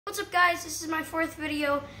What's up, guys? This is my 4th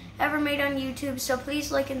video ever made on YouTube, so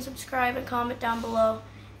please like and subscribe and comment down below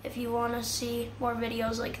if you want to see more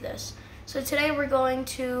videos like this. So today we're going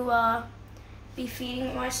to be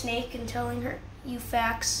feeding my snake and telling her you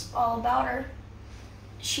facts all about her.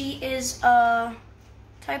 She is a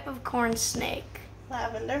type of corn snake.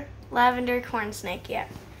 Lavender. Lavender corn snake, yeah.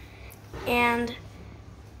 And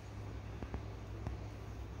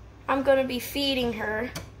I'm going to be feeding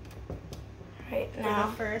her right now.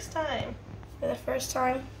 For the first time. For the first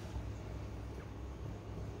time.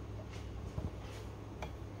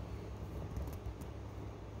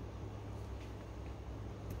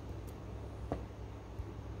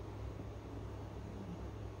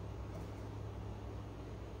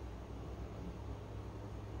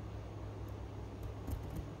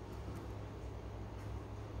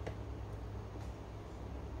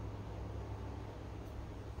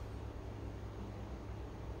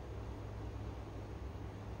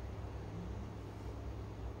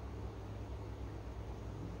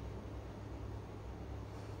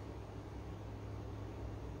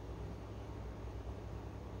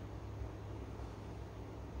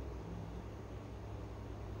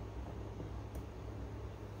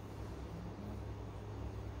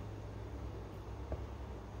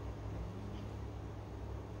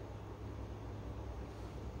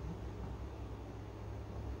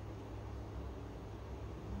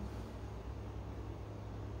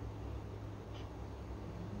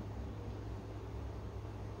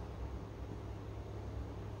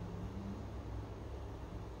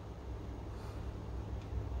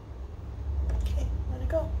 Okay, let it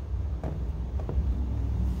go.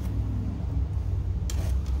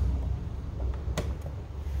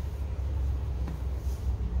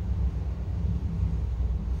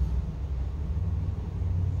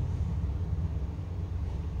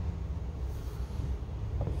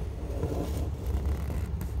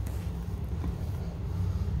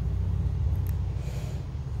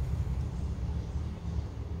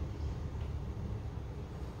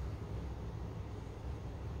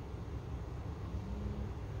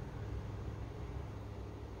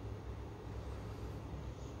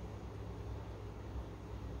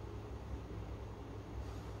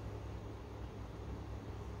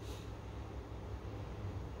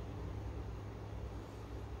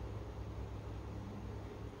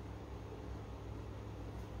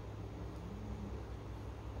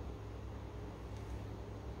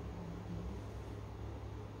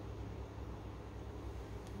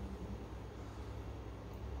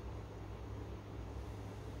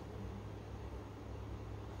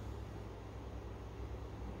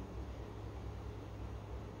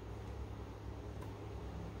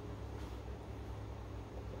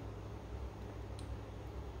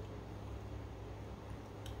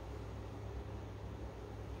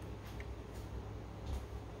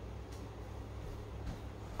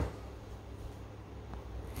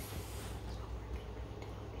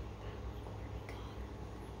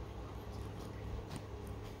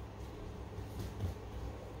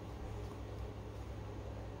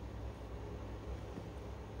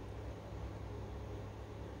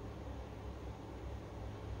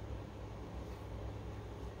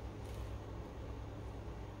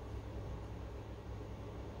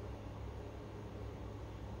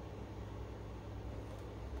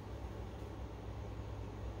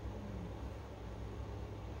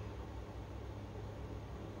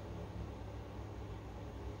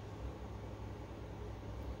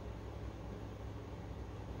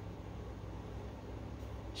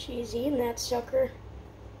 She's eating that sucker.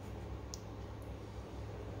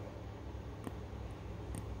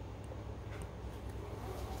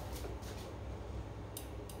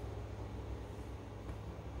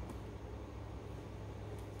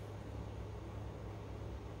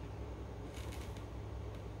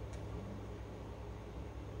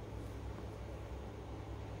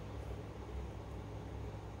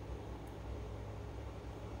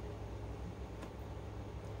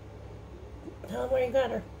 Tell them where you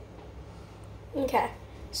got her. Okay,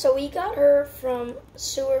 so we got her from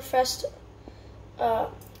Sewerfest.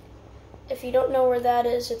 If you don't know where that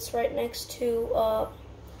is, it's right next to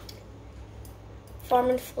Farm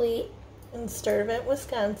and Fleet. In Sturtevant,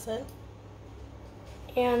 Wisconsin.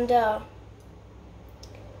 And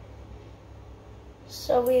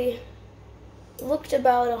so we looked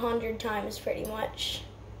about 100 times pretty much.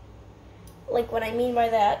 Like, what I mean by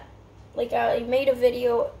that, like, I made a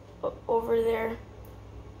video over there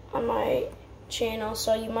on my channel,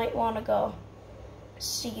 so you might want to go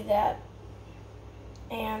see that.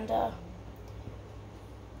 And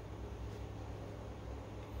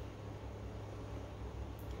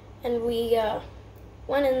we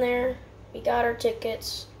went in there, we got our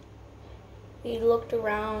tickets, we looked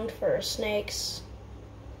around for snakes,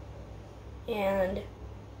 and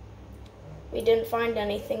we didn't find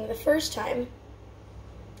anything the first time.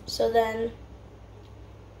 So then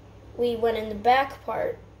we went in the back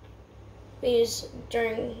part, because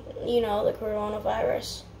during, the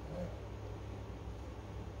coronavirus,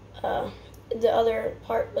 the other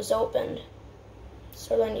part was opened.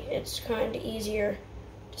 So then it's kind of easier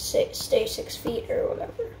to stay 6 feet or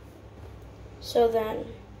whatever. So then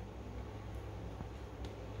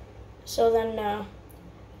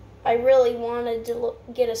I really wanted to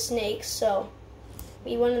get a snake, so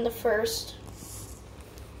we went in the first.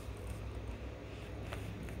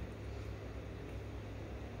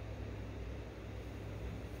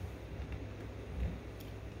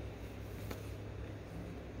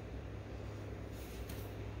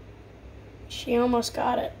 She almost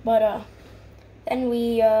got it, but then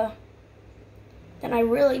I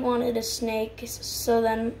really wanted a snake, so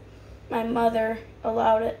then my mother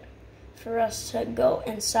allowed it for us to go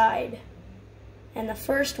inside. And the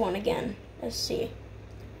first one again, let's see.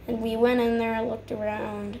 And we went in there and looked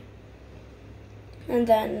around, and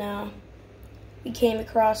then we came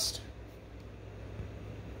across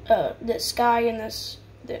this guy and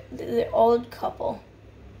the old couple,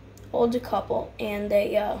 and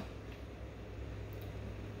they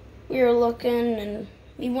we were looking, and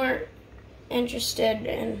we weren't interested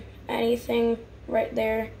in anything right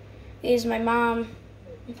there, because my mom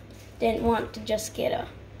didn't want to just get a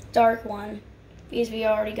dark one, because we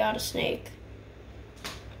already got a snake.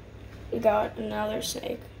 We got another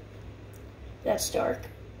snake that's dark,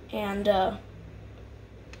 and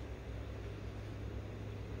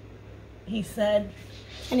he said,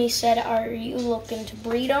 "Are you looking to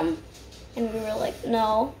breed them?" And we were like,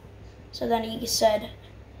 "No." So then he said,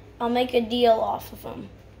 "I'll make a deal off of them."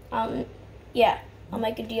 I'll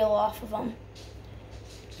make a deal off of them.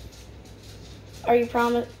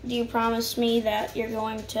 Do you promise me that you're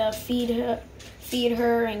going to feed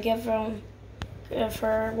her and give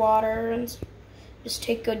her water and just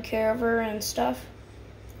take good care of her and stuff?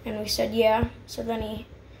 And we said, yeah. So then he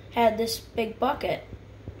had this big bucket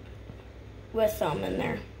with them in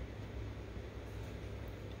there,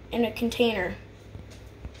 in a container.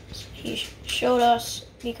 He showed us,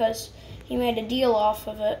 because he made a deal off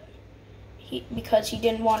of it, because he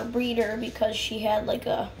didn't want to breed her, because she had like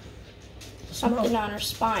something on her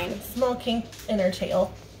spine. Small kink in her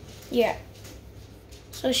tail. Yeah.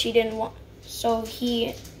 So she didn't want. So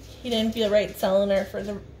he didn't feel right selling her for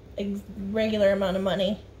the regular amount of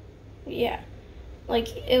money. Yeah. Like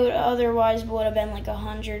it would have been like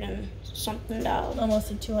 $100 and something.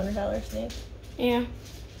 Almost a $200 snake. Yeah.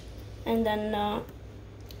 And then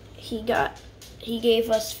he gave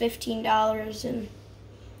us $15 and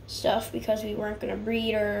stuff, because we weren't going to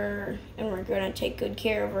breed her and we're going to take good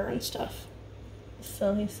care of her and stuff.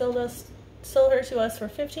 So he sold her to us for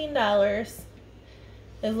 $15,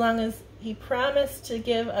 as long as he promised to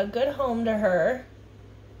give a good home to her,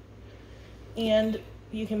 and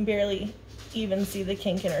you can barely even see the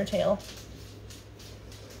kink in her tail.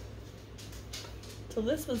 So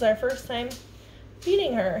this was our first time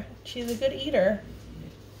feeding her. She's a good eater.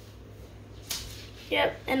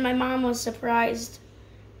 Yep, and my mom was surprised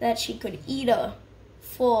that she could eat a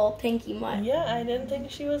full pinky mutt. Yeah, I didn't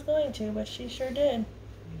think she was going to, but she sure did.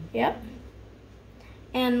 Yep.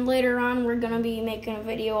 And later on, we're going to be making a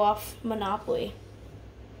video off Monopoly.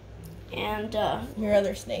 And, your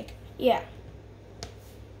other snake. Yeah.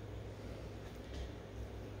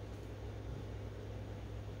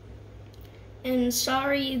 And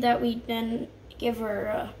sorry that we didn't give her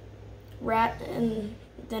a rat in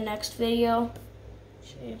the next video.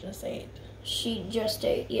 She just ate. She just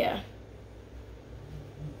ate, yeah.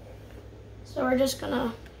 So we're just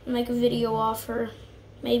gonna make a video off her,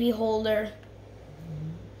 maybe hold her.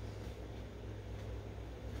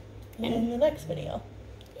 In the next video.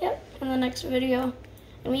 Yep, in the next video.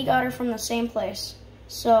 And we got her from the same place.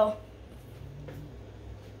 So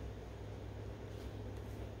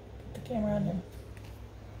Put the camera on him.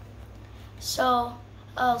 So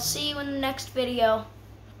I'll see you in the next video.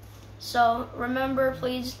 So remember,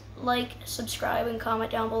 please like, subscribe, and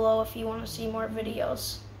comment down below if you want to see more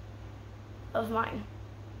videos of mine.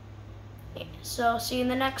 So see you in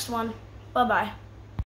the next one. Bye-bye.